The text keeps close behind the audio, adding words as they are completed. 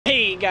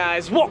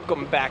guys,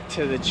 welcome back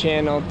to the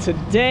channel.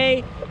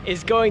 Today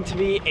is going to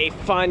be a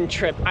fun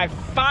trip. I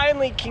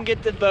finally can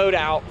get the boat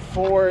out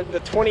for the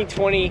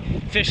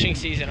 2020 fishing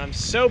season. I'm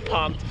so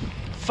pumped.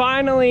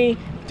 Finally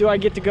do I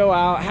get to go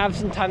out, have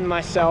some time to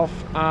myself.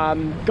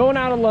 Going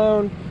out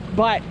alone,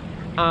 but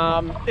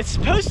it's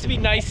supposed to be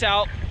nice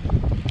out.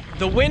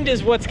 The wind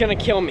is what's gonna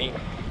kill me.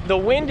 The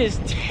wind is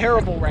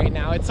terrible right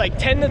now. It's like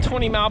 10 to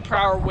 20 mile per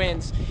hour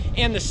winds.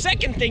 And the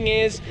second thing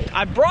is,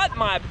 I brought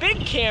my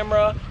big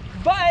camera,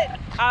 but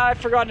I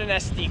forgot an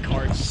SD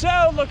card.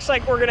 So looks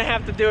like we're gonna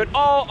have to do it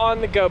all on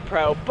the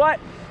GoPro. But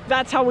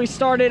that's how we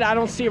started. I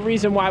don't see a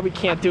reason why we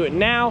can't do it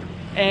now.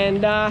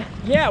 And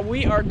yeah,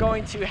 we are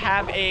going to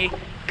have a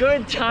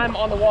good time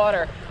on the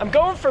water. I'm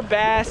going for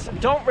bass.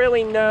 Don't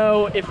really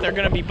know if they're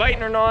gonna be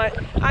biting or not.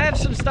 I have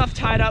some stuff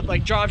tied up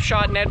like drop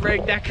shot, Ned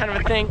rig, that kind of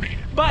a thing.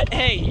 But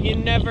hey, you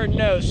never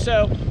know.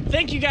 So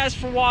thank you guys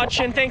for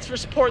watching. Thanks for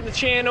supporting the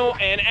channel.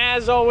 And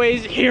as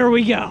always, here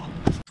we go.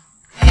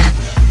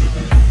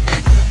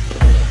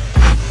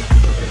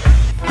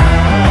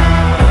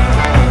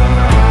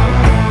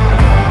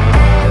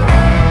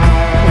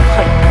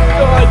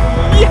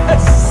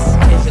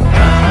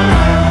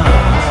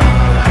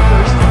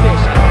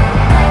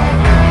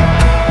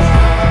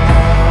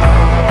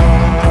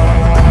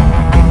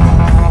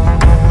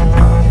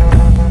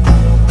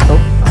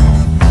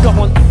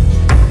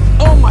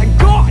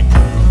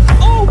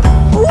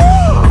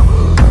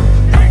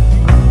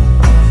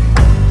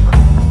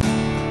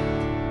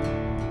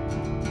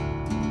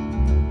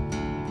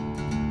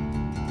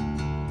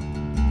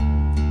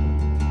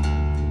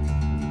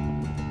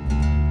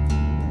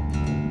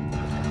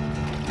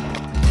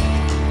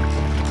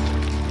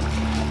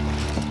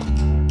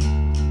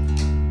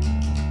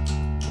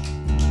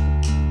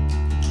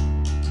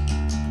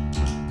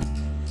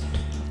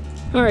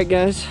 All right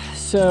guys,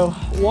 so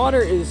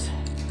water is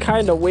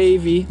kind of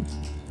wavy,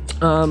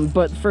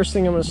 but first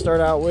thing I'm going to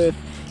start out with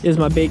is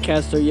my bait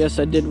caster. Yes,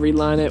 I did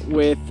reline it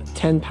with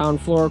 10-pound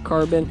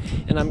fluorocarbon,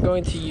 and I'm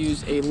going to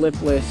use a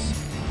lipless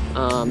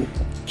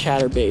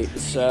chatterbait.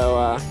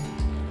 So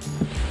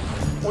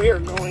we are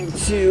going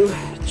to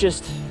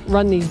just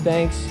run these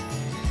banks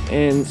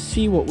and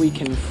see what we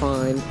can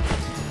find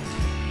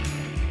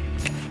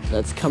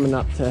that's coming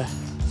up to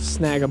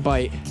snag a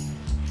bite.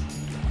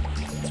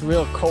 It's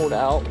real cold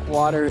out.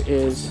 Water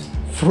is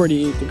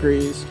 48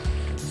 degrees,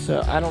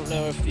 so I don't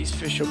know if these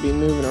fish will be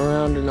moving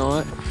around or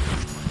not.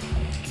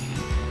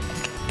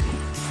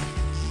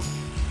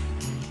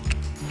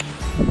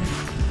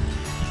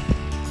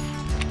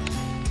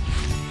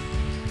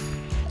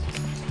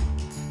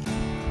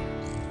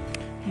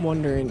 I'm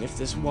wondering if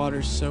this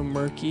water's so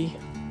murky,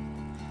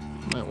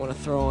 might want to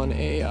throw on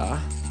a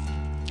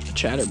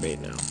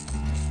chatterbait now.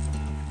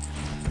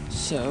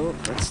 So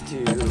let's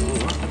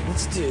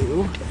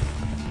do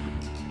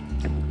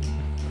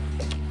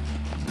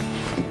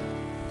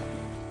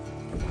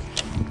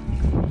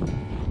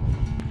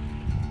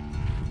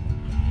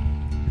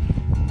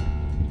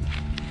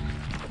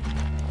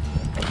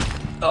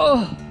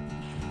oh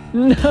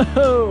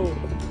no!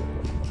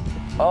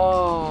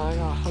 Oh, I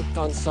got hooked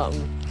on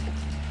something.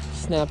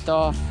 Snapped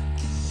off.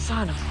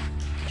 Son of a...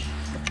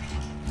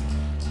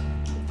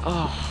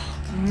 Oh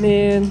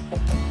man,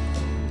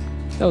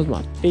 that was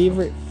my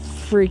favorite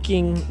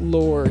freaking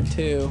lure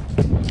too.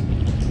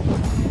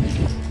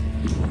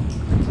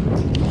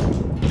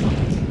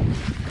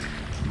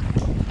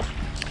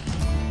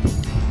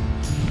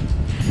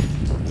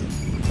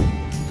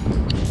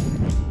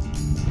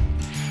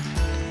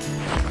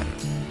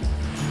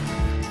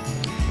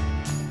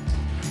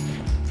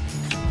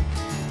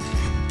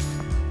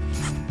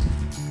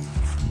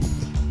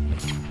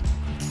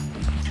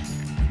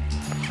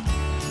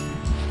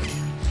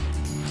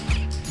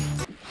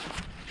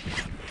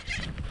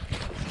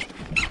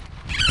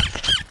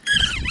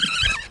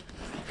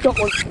 Got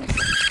one.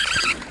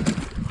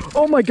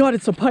 Oh my god,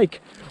 it's a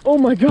pike. Oh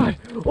my god.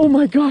 Oh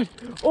my god.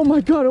 Oh my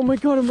god. Oh my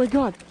god. Oh my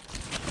god.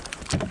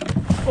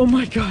 Oh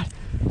my god.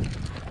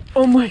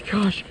 Oh my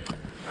gosh.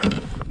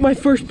 My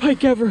first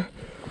pike ever.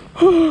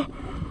 Oh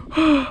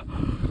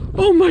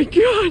my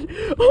god.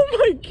 Oh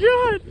my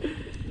god.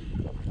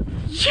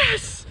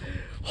 Yes.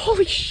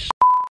 Holy shit.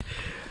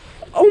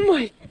 Oh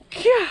my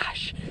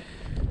gosh.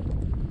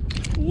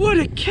 What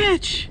a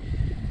catch.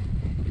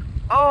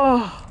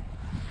 Oh.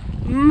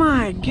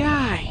 My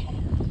guy.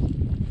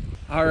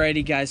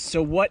 Alrighty guys,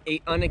 so what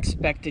a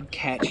unexpected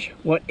catch.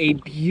 What a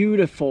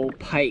beautiful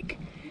pike.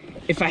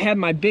 If I had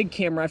my big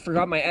camera, I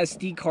forgot my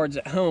SD cards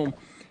at home,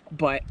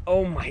 but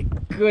oh my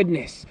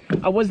goodness.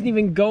 I wasn't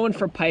even going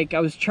for pike. I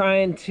was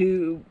trying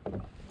to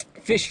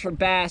fish for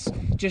bass,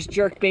 just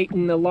jerk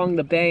baiting along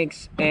the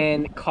banks,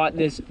 and caught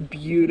this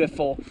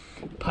beautiful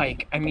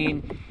pike. I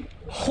mean,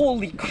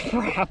 holy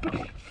crap.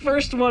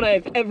 First one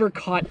I've ever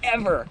caught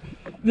ever.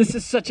 This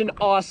is such an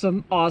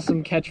awesome,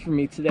 awesome catch for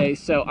me today,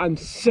 so I'm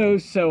so,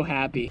 so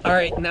happy. All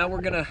right, now we're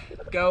gonna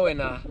go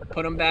and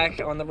put them back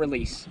on the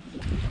release.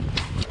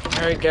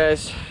 All right,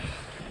 guys,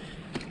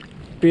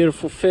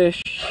 beautiful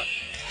fish.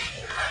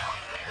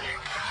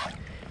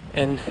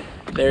 And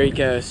there he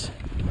goes.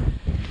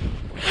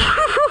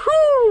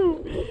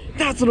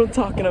 That's what I'm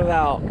talking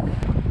about.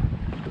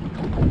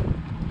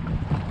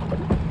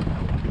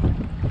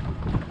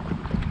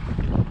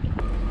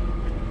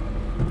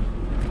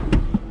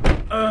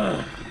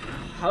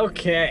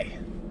 Okay.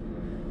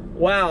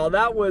 Wow,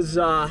 that was,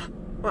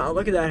 wow,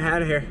 look at that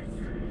hat here.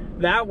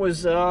 That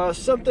was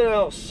something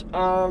else.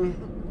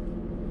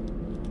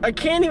 I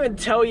can't even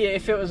tell you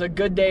if it was a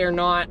good day or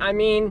not. I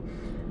mean,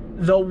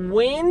 the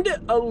wind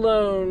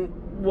alone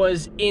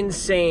was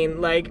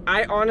insane. Like,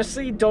 I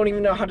honestly don't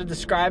even know how to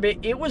describe it.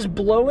 It was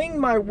blowing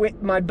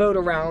my boat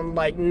around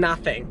like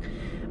nothing.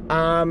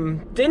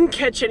 Didn't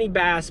catch any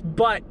bass,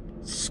 but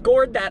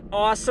scored that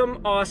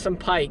awesome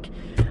pike.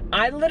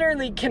 I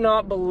literally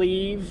cannot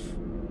believe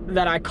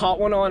that I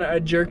caught one on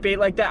a jerkbait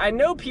like that. I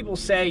know people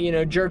say, you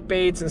know,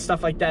 jerkbaits and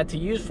stuff like that to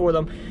use for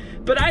them,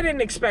 but I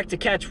didn't expect to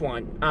catch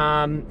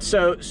one.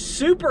 So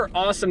super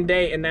awesome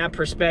day in that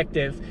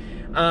perspective.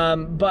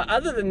 But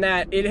other than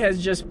that, it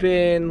has just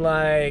been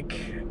like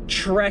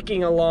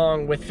trekking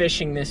along with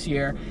fishing this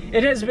year.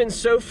 It has been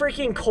so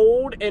freaking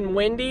cold and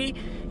windy.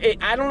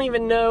 I don't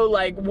even know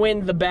like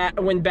when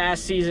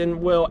bass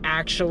season will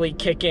actually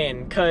kick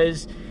in,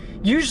 because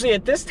usually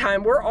at this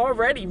time we're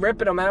already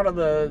ripping them out of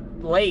the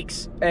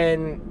lakes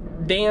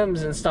and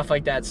dams and stuff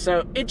like that.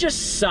 So it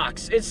just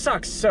sucks. It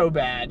sucks so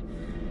bad.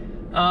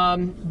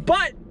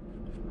 But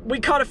we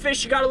caught a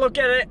fish. You got to look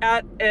at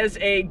it as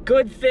a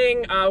good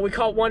thing. We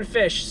caught one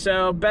fish,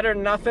 so better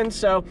than nothing.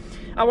 So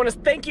I want to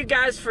thank you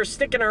guys for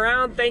sticking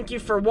around. Thank you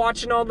for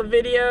watching all the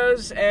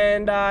videos,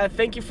 and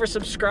thank you for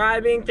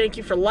subscribing. Thank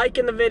you for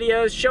liking the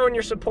videos, showing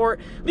your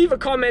support. Leave a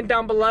comment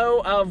down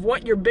below of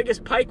what your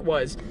biggest pike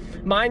was.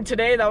 Mine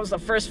today, that was the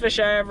first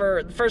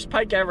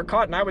pike I ever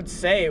caught, and I would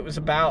say it was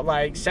about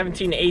like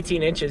 17 to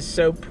 18 inches,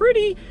 so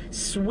pretty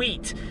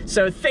sweet.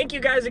 So thank you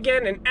guys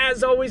again, and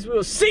as always, we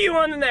will see you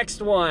on the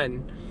next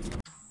one.